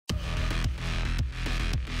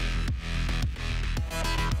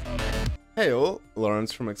Hey all,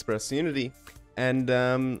 Lawrence from Express Unity, and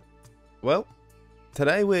well,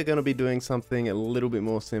 today we're going to be doing something a little bit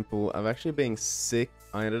more simple. I've actually been sick.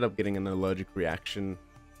 I ended up getting an allergic reaction,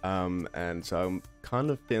 and so I'm kind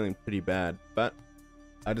of feeling pretty bad, but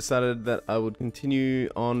I decided that I would continue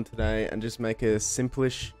on today and just make a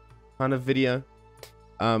simplish kind of video.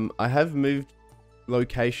 I have moved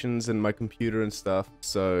locations and my computer and stuff,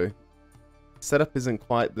 so setup isn't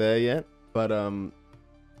quite there yet, but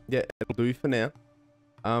yeah, it'll do for now.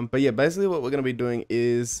 But yeah, basically what we're going to be doing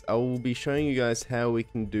is I will be showing you guys how we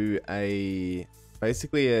can do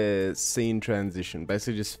basically a scene transition,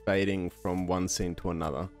 basically just fading from one scene to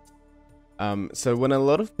another. So when a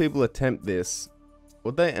lot of people attempt this,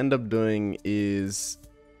 what they end up doing is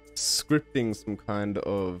scripting some kind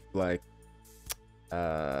of like,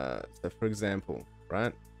 so for example,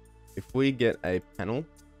 right? If we get a panel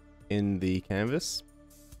in the canvas,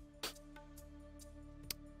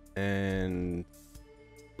 and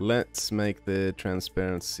let's make the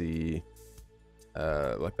transparency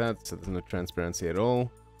like that, so there's no transparency at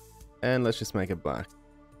all, and let's just make it black.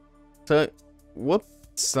 So what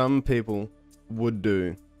some people would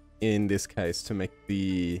do in this case to make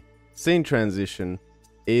the scene transition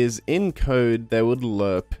is in code they would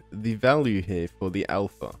lerp the value here for the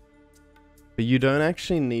alpha, but you don't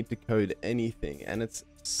actually need to code anything, and it's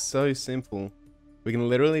so simple. We can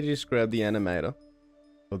literally just grab the animator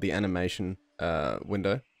or the animation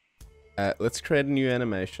window. Let's create a new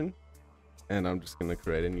animation, and I'm just going to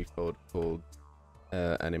create a new folder called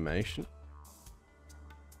animation,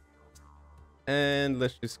 and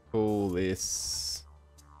let's just call this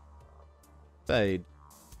fade.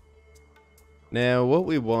 Now what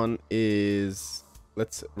we want is,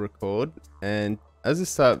 let's record, and as a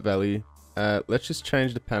start value, let's just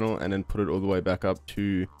change the panel and then put it all the way back up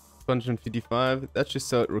to 255. That's just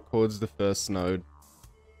so it records the first node.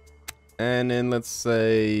 And then let's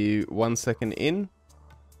say 1 second in,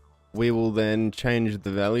 we will then change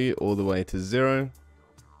the value all the way to 0,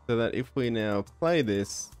 so that if we now play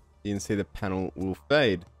this, you can see the panel will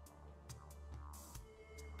fade.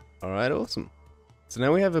 Alright, awesome. So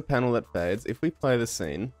now we have a panel that fades. If we play the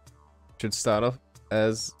scene, it should start off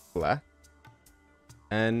as black,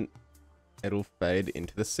 and it'll fade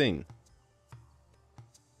into the scene.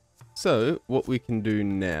 So what we can do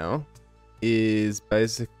now is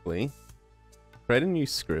basically create a new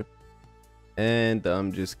script, and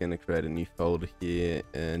I'm just going to create a new folder here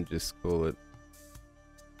and just call it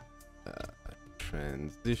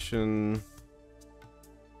transition,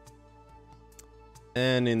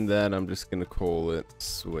 and in that I'm just going to call it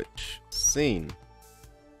switch scene.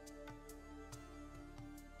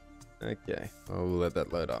 Okay, I'll let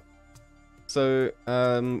that load up. So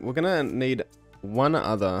we're gonna need one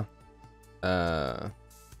other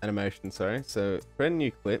animation, sorry. So create a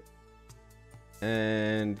new clip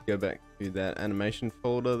and go back to that animation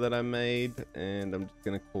folder that I made, and I'm just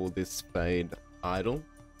gonna call this fade idle.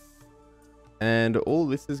 And all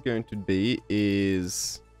this is going to be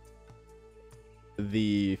is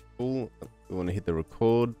the full, we want to hit the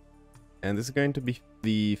record, and this is going to be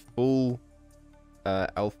the full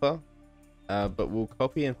alpha, but we'll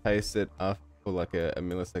copy and paste it after for like a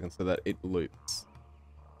millisecond so that it loops.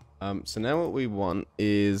 So now what we want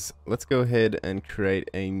is, let's go ahead and create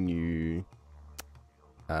a new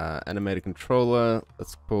animated controller.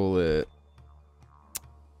 Let's call it,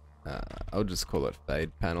 I'll just call it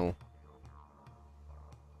fade panel.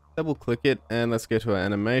 Double click it, and let's go to our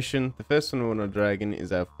animation. The first one we want to drag in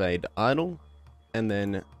is our fade idle, and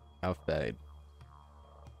then our fade.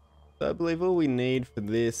 So I believe all we need for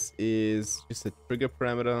this is just a trigger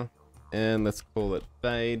parameter, and let's call it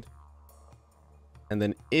fade. And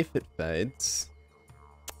then if it fades,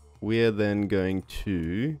 we're then going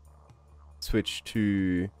to switch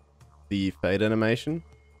to the fade animation.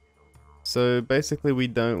 So basically we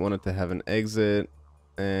don't want it to have an exit,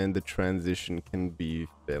 and the transition can be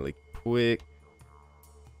fairly quick.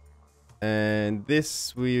 And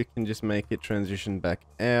this, we can just make it transition back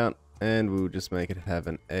out, and we'll just make it have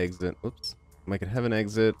an exit. Oops, make it have an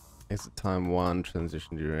exit time 1,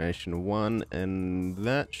 transition duration 1, and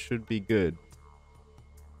that should be good.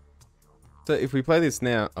 So if we play this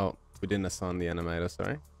now, oh, we didn't assign the animator,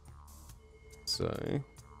 sorry. So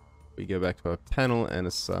we go back to our panel and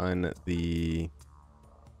assign the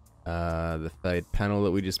fade panel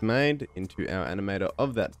that we just made into our animator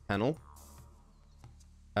of that panel.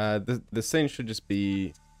 The scene should just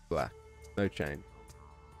be black, no change,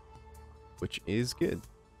 which is good.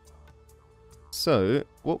 So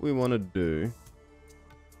what we want to do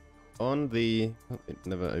on the, oh, it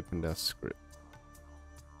never opened our script.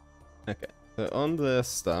 Okay, so on the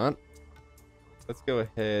start, let's go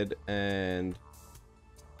ahead and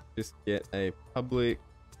just get a public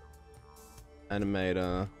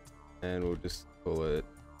animator, and we'll just call it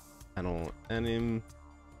panel anim.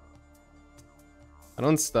 And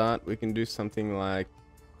on start, we can do something like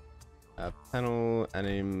panel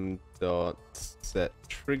anim dot set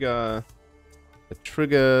trigger. The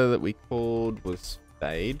trigger that we called was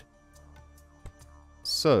fade.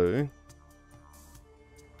 So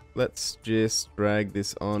let's just drag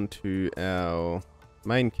this onto our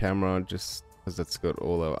main camera, just because that's got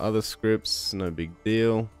all our other scripts, no big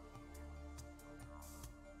deal.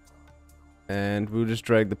 And we'll just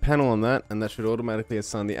drag the panel on that, and that should automatically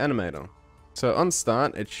assign the animator. So on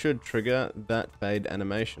start, it should trigger that fade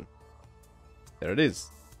animation. There it is.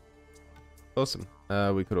 Awesome.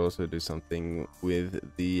 We could also do something with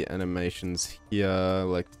the animations here,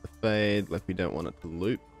 like the fade, like we don't want it to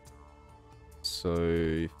loop. So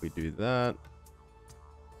if we do that,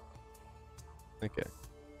 okay,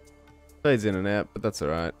 fades in and out, but that's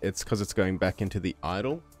alright. It's because it's going back into the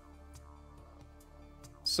idle.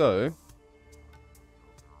 So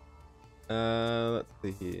let's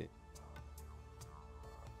see here.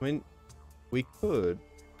 I mean, we could,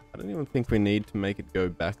 I don't even think we need to make it go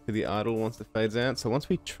back to the idle once it fades out. So once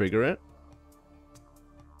we trigger it,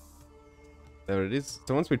 there it is.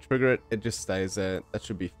 So once we trigger it, it just stays there. That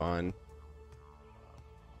should be fine.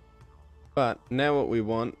 But now what we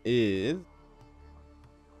want is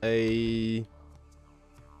a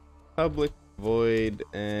public void,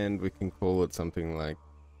 and we can call it something like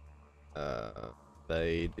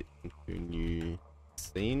fade into new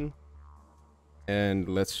scene. And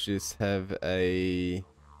let's just have a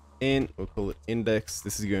int, we'll call it index.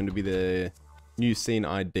 This is going to be the new scene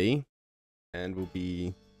ID, and we'll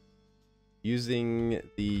be using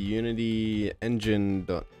the Unity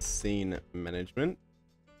engine.scene management.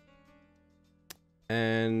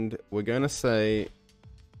 And we're going to say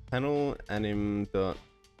panel anim dot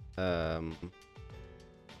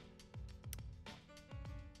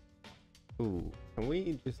can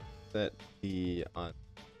we just set the I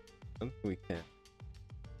don't think we can.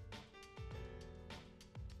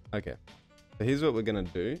 Okay, so here's what we're gonna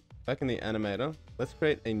do. Back in the animator, let's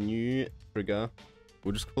create a new trigger.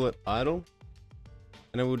 We'll just call it idle,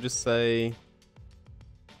 and then we'll just say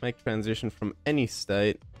make transition from any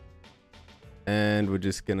state, and we're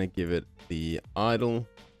just gonna give it the idle,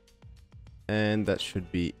 and that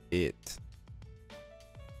should be it.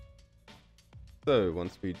 So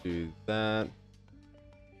once we do that,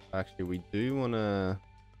 actually we do want to,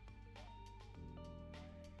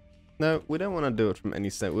 no, we don't want to do it from any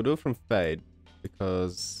state. We'll do it from fade,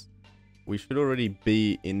 because we should already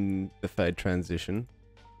be in the fade transition.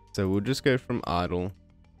 So we'll just go from idle.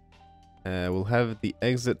 We'll have the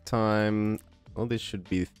exit time. All this should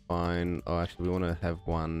be fine. Oh, actually we want to have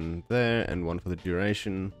one there and one for the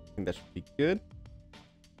duration. I think that should be good.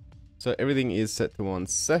 So everything is set to 1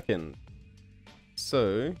 second.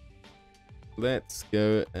 So let's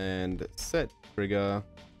go and set trigger.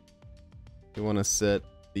 We want to set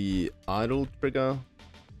the idle trigger,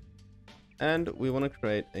 and we want to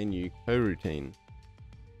create a new coroutine.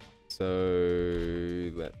 So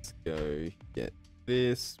let's go get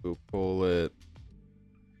this. We'll call it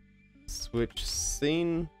switch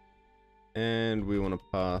scene, and we want to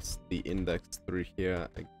pass the index through here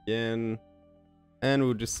again, and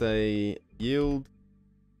we'll just say yield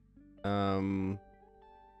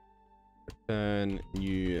return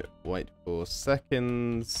new wait 4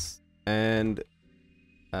 seconds, and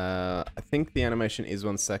I think the animation is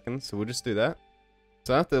 1 second, so we'll just do that.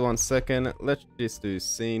 So after 1 second, let's just do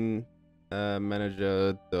scene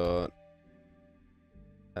manager dot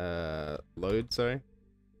load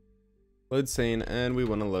scene, and we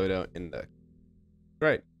want to load our index.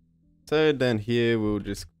 Great. So then here we'll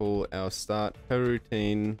just call our start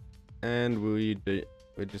coroutine, and we're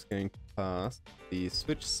just going to pass the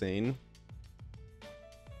switch scene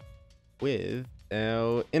with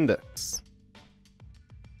our index.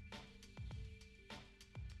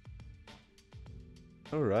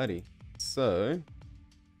 Alrighty, so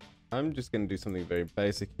I'm just going to do something very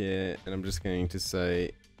basic here, and I'm just going to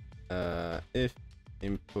say if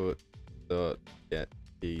input dot get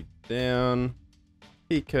key down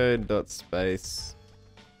key code dot space,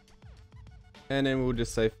 and then we'll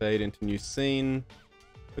just say fade into new scene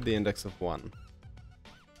with the index of 1.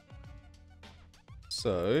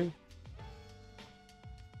 So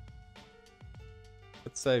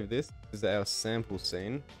let's save this. This is our sample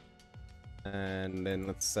scene, and then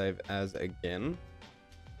let's save as again,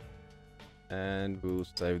 and we'll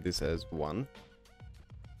save this as 1.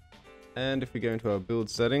 And if we go into our build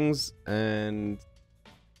settings, and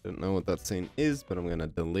don't know what that scene is, but I'm going to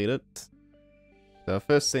delete it. So our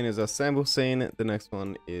first scene is our sample scene. The next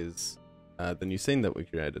one is the new scene that we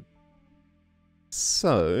created.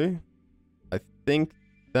 So I think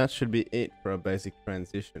that should be it for our basic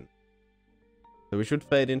transition. So we should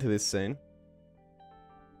fade into this scene.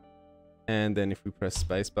 And then if we press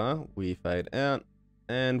spacebar, we fade out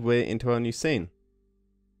and we're into our new scene.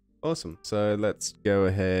 Awesome. So let's go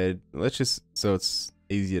ahead. Let's just, so it's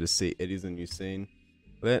easier to see, it is a new scene.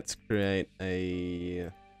 Let's create a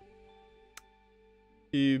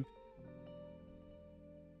cube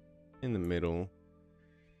in the middle.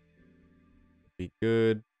 Be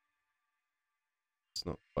good. It's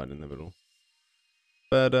not quite in the middle.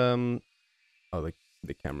 But oh,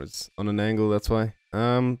 the camera's on an angle, that's why.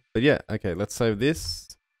 But yeah, okay, let's save this.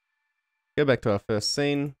 Go back to our first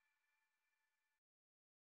scene.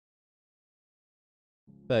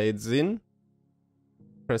 Fades in.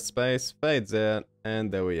 Press space, fades out,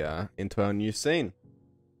 and there we are, into our new scene.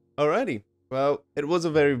 Alrighty, well, it was a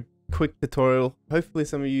very quick tutorial. Hopefully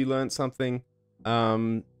some of you learned something.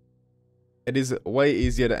 It is way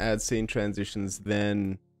easier to add scene transitions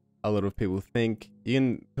than a lot of people think. You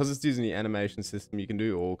can, because it's using the animation system, you can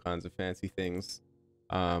do all kinds of fancy things.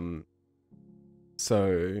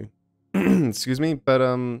 So, excuse me,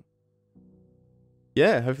 but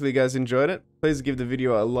yeah, hopefully you guys enjoyed it. Please give the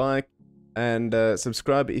video a like and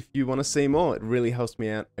subscribe if you want to see more. It really helps me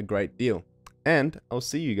out a great deal. And I'll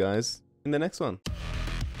see you guys in the next one.